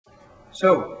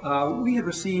We had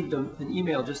received an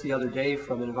email just the other day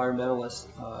from an environmentalist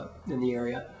in the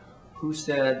area who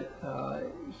said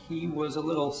he was a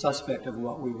little suspect of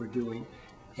what we were doing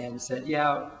and said,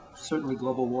 yeah, certainly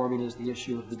global warming is the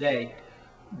issue of the day,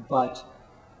 but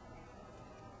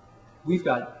we've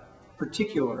got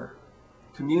particular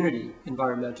community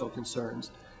environmental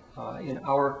concerns in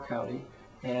our county,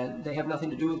 and they have nothing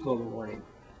to do with global warming.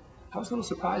 I was a little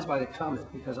surprised by the comment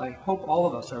because I hope all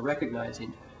of us are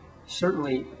recognizing,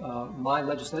 certainly my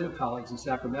legislative colleagues in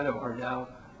Sacramento are now,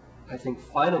 I think,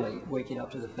 finally waking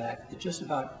up to the fact that just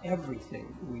about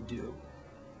everything we do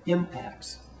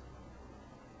impacts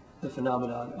the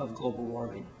phenomenon of global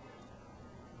warming.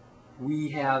 We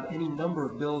have any number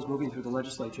of bills moving through the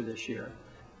legislature this year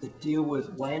that deal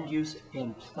with land use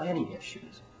and planning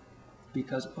issues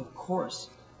because, of course,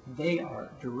 they are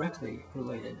directly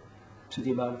related to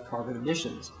the amount of carbon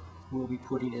emissions we'll be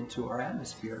putting into our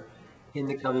atmosphere in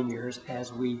the coming years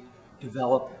as we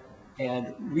develop and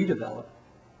redevelop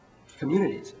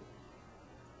communities.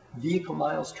 Vehicle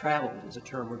miles traveled is a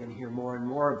term we're going to hear more and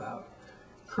more about.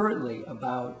 Currently,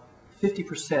 about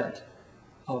 50%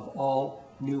 of all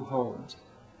new homes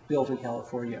built in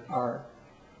California are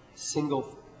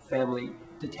single-family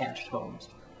detached homes.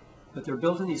 But they're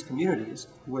built in these communities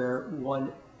where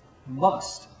one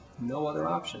must, no other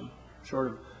option, short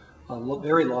of a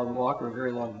very long walk or a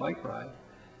very long bike ride,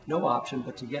 no option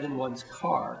but to get in one's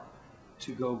car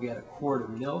to go get a quart of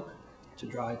milk, to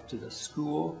drive to the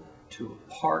school, to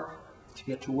a park, to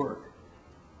get to work.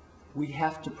 We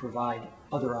have to provide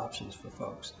other options for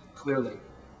folks. Clearly,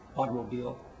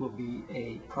 automobile will be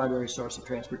a primary source of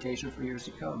transportation for years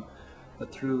to come,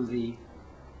 but through the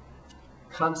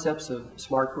concepts of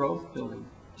smart growth, building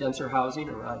denser housing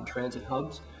around transit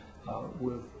hubs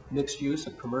with mixed use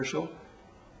of commercial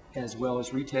as well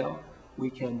as retail, we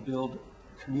can build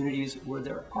communities where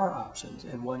there are options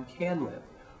and one can live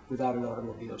without an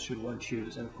automobile should one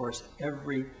choose. And of course,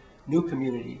 every new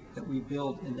community that we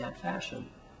build in that fashion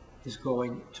is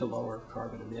going to lower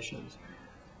carbon emissions.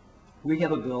 We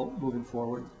have a bill moving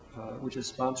forward which is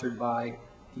sponsored by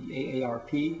the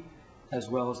AARP as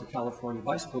well as the California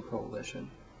Bicycle Coalition,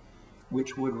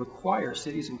 which would require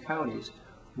cities and counties,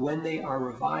 when they are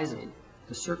revising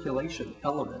the circulation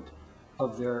element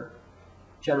of their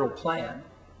general plan,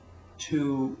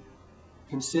 to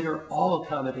consider all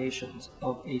accommodations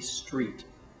of a street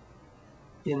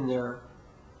in their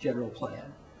general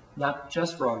plan, not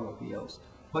just for automobiles,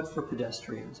 but for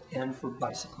pedestrians and for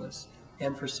bicyclists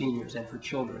and for seniors and for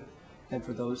children and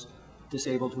for those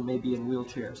disabled who may be in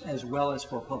wheelchairs, as well as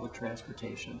for public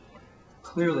transportation.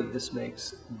 Clearly, this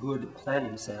makes good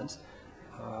planning sense.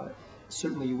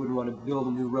 Certainly, you wouldn't want to build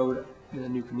a new road in a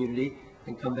new community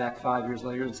and come back 5 years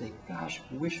later and say, gosh,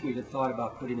 wish we had thought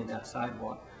about putting in that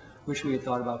sidewalk, wish we had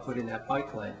thought about putting that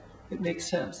bike lane. It makes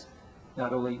sense,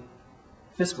 not only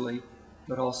fiscally,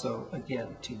 but also,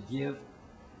 again, to give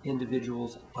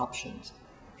individuals options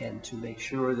and to make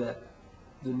sure that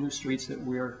the new streets that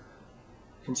we're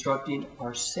constructing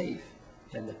are safe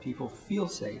and that people feel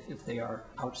safe if they are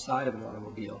outside of an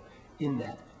automobile in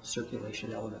that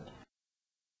circulation element.